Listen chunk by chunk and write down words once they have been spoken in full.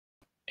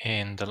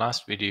In the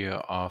last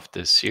video of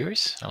this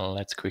series,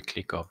 let's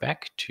quickly go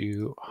back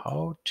to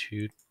how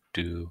to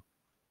do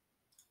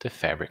the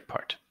fabric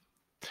part.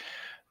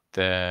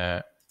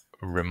 The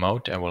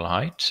remote I will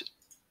hide,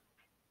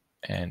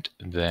 and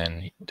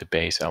then the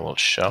base I will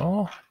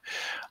show.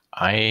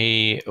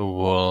 I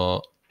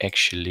will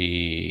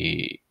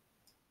actually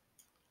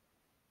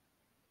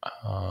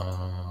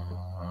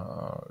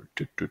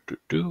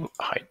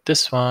hide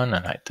this one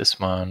and hide this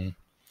one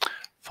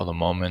for the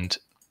moment,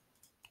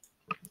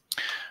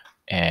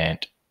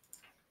 and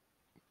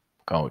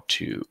go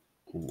to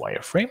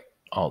wireframe.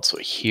 Also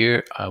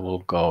here I will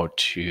go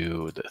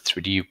to the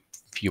 3D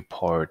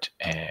viewport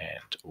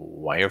and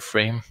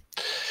wireframe.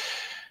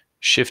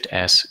 Shift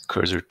S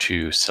cursor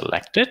to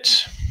select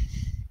it.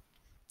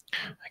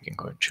 I can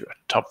go into a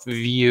top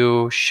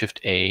view,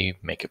 Shift A,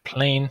 make a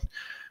plane.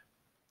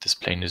 This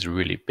plane is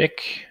really big.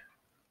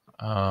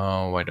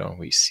 Why don't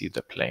we see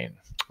the plane?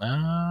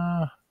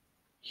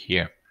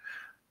 Here.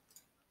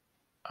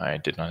 I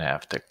did not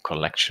have the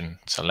collection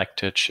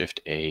selected.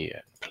 Shift A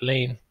and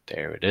plane.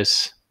 There it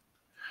is.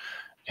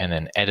 And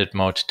then edit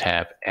mode,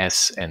 tab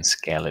S and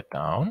scale it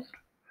down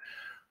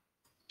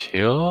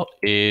till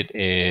it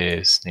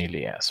is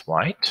nearly as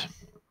white.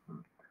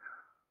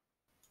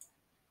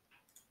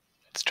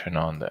 Let's turn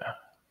on the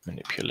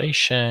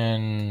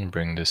manipulation,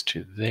 bring this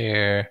to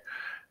there.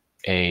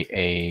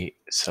 A,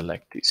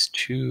 select these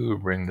two,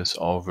 bring this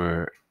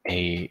over.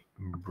 A,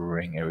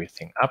 bring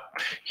everything up.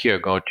 Here,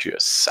 go to a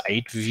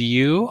side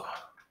view.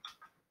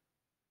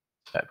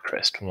 I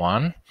pressed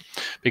 1.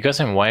 Because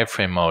I'm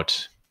wireframe mode,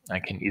 I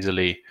can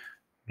easily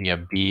via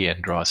B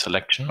and draw a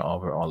selection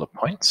over all the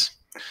points.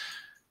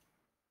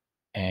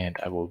 And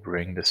I will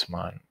bring this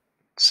one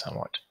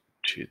somewhat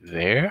to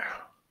there.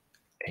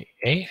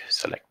 A,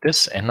 select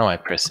this, and now I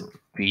press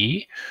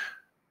B,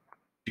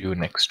 do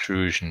an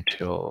extrusion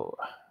till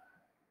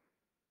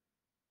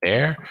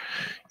there.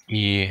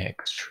 E,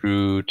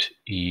 extrude,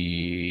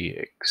 E,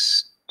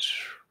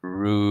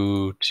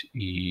 extrude,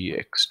 E,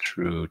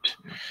 extrude,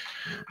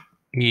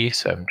 E.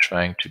 So I'm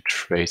trying to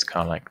trace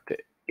kind of like the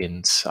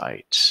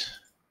inside.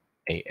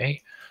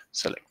 A,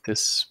 select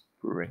this,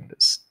 bring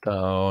this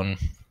down.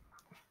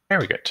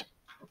 Very good.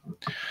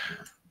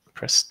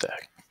 Press the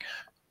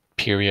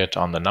period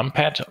on the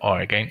numpad, or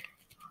again,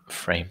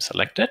 frame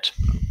selected.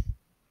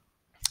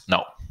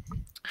 Now,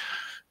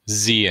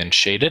 Z and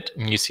shade it.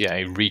 You see I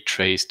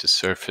retrace the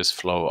surface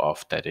flow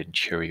of that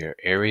interior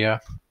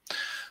area.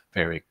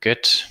 Very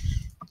good.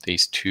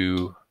 These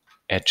two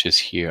edges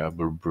here I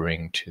will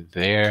bring to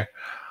there.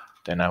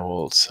 Then I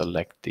will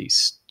select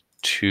these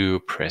two,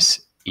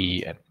 press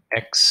E and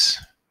X.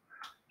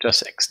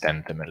 Just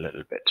extend them a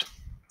little bit.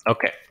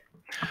 Okay.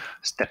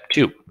 Step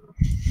 2.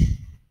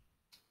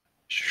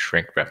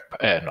 Shrink wrap,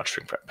 not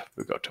shrink wrap.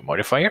 We go to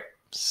modifier,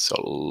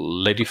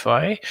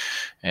 solidify,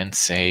 and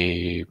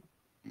say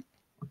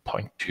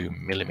 0.2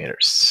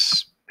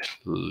 millimeters.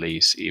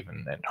 Place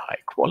even and high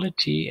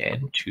quality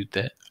and to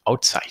the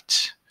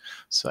outside.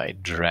 So I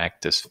drag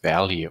this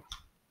value.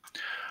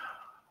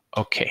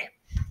 Okay.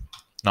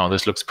 Now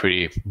this looks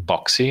pretty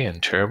boxy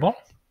and terrible.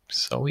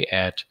 So we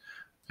add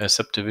a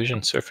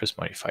subdivision surface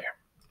modifier,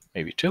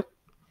 maybe 2.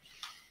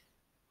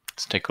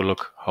 Let's take a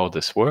look how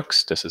this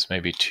works. This is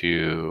maybe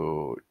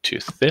too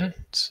thin,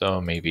 so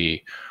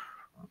maybe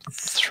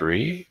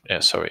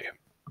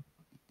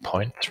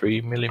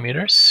 0.3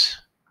 millimeters.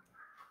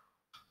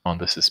 Oh,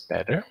 this is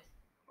better.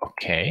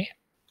 Okay.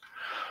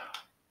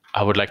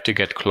 I would like to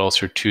get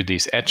closer to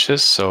these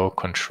edges, so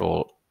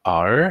Control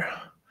R,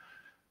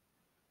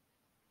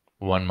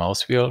 one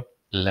mouse wheel,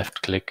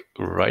 left click,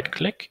 right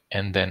click,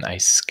 and then I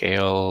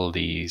scale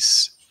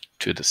these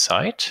to the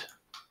side.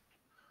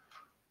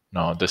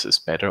 Now this is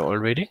better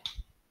already.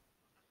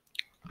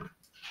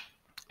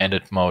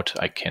 Edit mode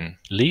I can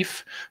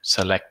leave,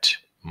 select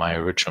my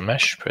original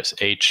mesh, press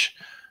H,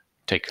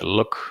 take a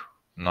look,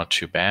 not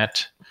too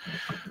bad.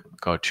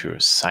 Go to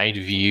side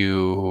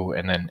view,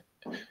 and then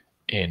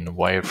in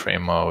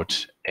wireframe mode,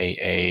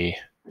 AA,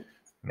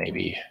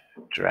 maybe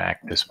drag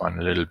this one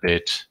a little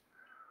bit.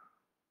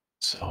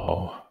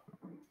 So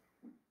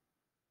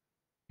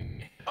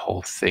the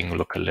whole thing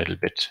look a little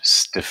bit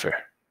stiffer.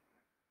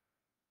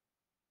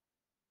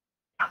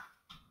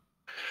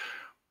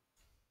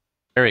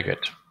 Very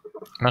good,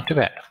 not too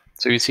bad.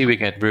 So you see we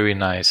get very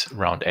nice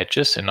round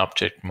edges. In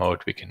object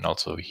mode, we can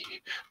also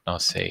now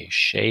say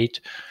shade,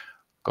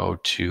 go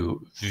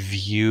to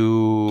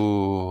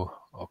view,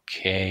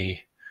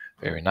 okay,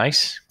 very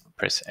nice,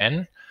 press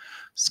N.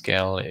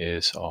 Scale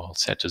is all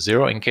set to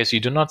 0. In case you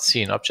do not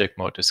see in object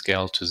mode the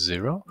scale to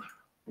 0,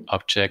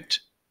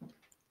 object,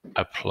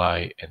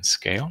 apply and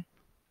scale.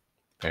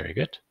 Very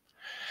good.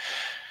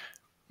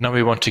 Now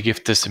we want to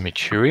give this a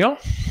material.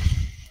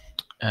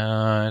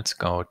 Let's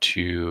go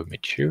to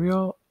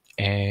material,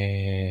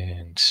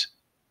 and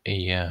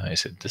yeah,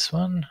 is it this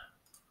one?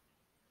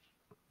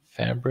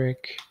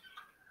 Fabric.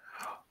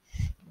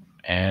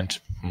 And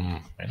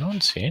I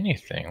don't see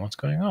anything. What's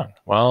going on?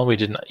 Well, we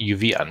didn't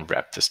UV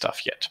unwrap the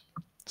stuff yet.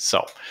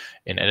 So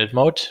in edit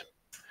mode,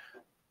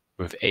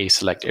 With A,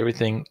 select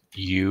everything,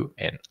 U,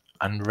 and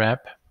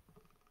unwrap.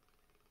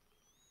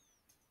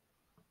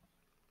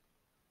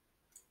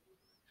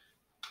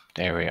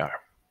 There we are.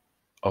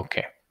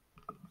 Okay.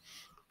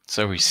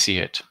 So we see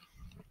it.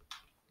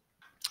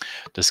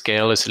 The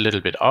scale is a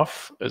little bit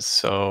off,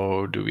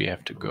 so do we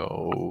have to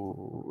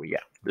go, yeah,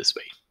 this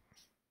way.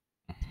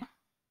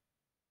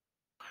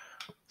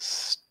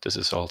 This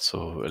is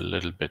also a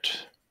little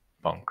bit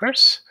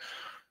bonkers.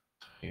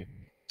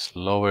 It's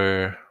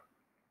lower,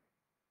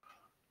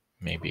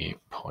 maybe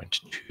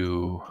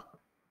 0.2.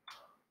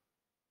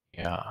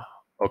 Yeah,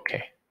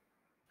 okay.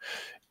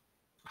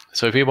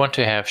 So if we want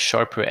to have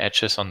sharper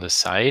edges on the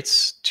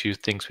sides, two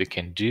things we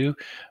can do.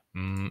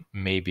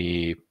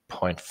 Maybe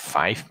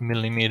 0.5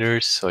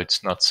 millimeters, so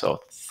it's not so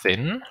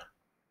thin.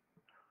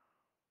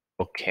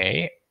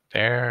 Okay,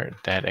 there,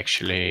 that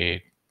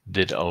actually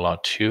did a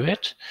lot to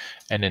it.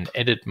 And in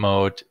edit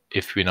mode,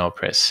 if we now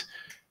press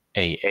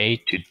AA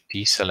to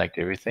deselect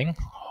everything,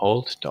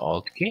 hold the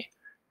Alt key,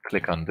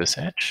 click on this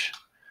edge,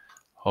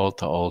 hold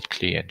the Alt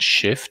key and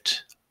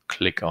Shift,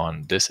 click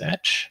on this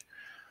edge.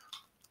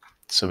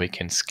 So we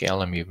can scale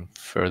them even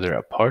further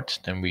apart.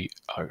 Then we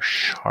are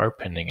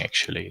sharpening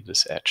actually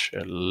this edge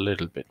a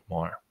little bit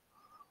more.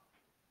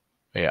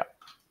 Yeah.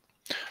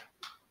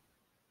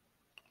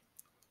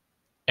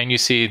 And you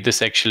see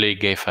this actually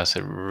gave us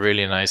a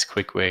really nice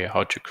quick way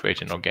how to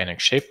create an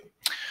organic shape.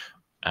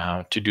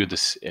 To do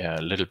this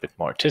a little bit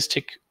more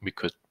artistic, we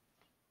could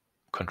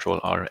Control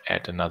R,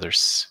 add another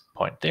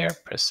point there,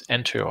 press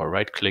Enter or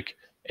right click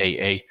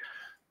AA,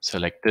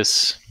 select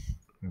this,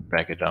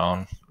 drag it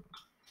down.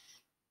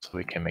 So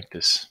we can make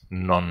this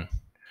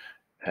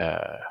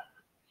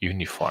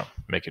non-uniform,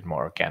 make it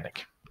more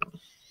organic.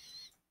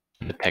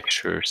 And the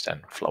textures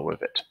then flow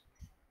with it.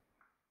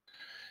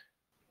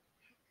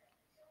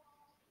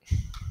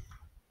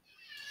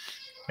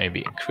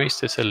 Maybe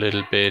increase this a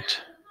little bit.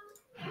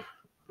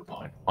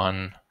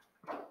 0.1.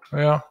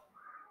 Yeah,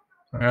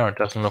 it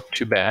doesn't look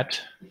too bad.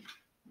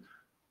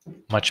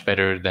 Much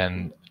better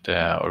than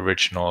the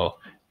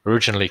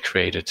originally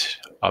created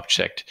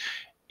object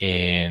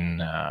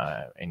in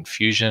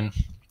Fusion.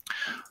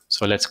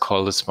 So let's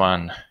call this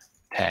one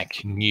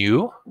tag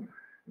new.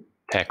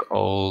 Tag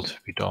old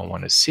we don't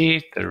want to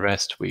see. The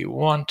rest we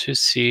want to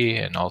see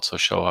and also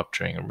show up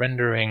during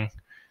rendering.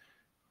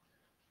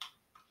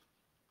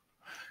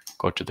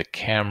 Go to the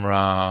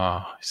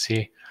camera.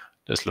 See,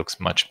 this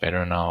looks much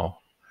better now.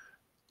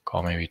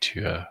 Go maybe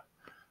to a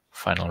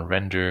final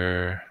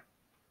render.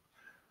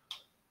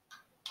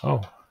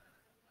 Oh,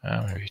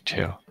 maybe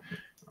too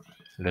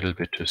a little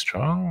bit too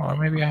strong, or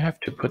maybe I have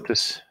to put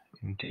this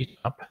indeed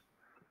up.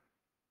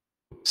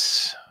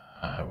 Oops,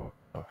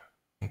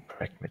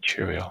 incorrect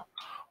material.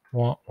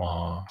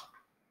 0.5,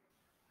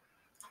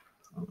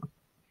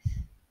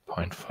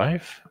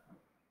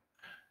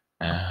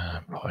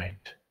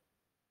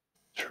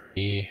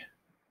 0.3.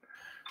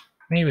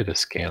 Maybe the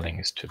scaling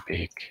is too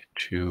big.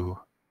 2.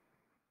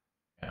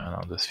 Yeah,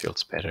 no, this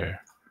feels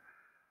better.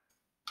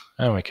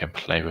 And we can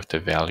play with the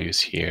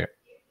values here.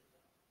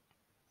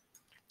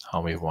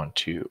 How we want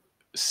to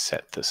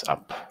set this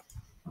up.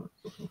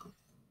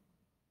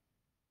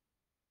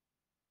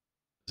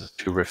 This is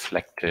too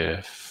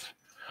reflective.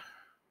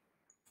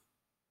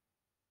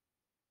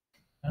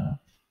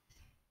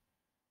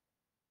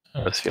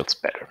 This feels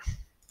better.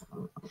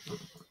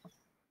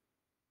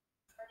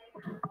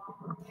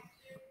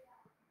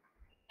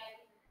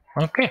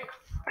 Okay,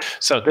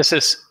 so this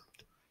is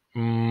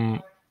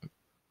kind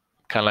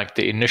of like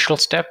the initial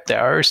step. There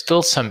are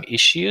still some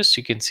issues.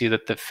 You can see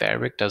that the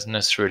fabric doesn't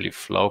necessarily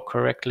flow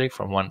correctly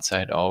from one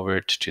side over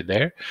to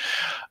there.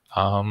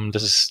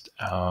 That's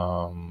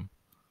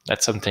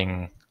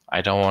something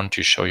I don't want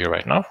to show you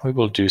right now. We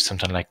will do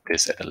something like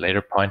this at a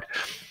later point.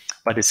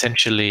 But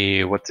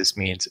essentially what this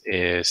means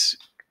is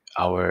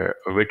our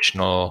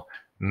original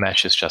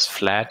mesh is just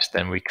flat.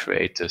 Then we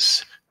create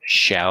this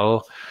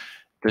shell.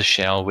 The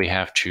shell we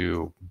have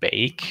to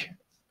bake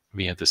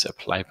via this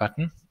apply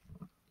button.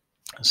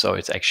 So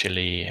it's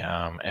actually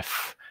a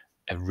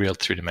real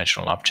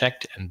three-dimensional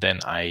object. And then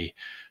I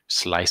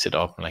slice it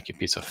open like a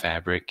piece of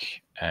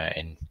fabric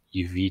and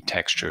UV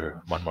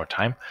texture one more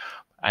time.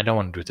 I don't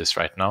want to do this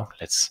right now.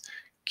 Let's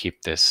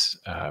keep this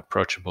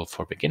approachable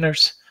for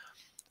beginners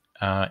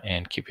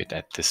and keep it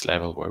at this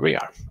level where we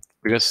are.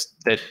 Because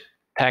that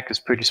tag is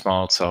pretty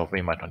small, so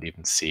we might not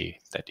even see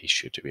that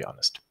issue, to be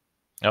honest.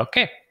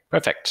 Okay,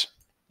 perfect.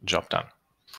 Job done.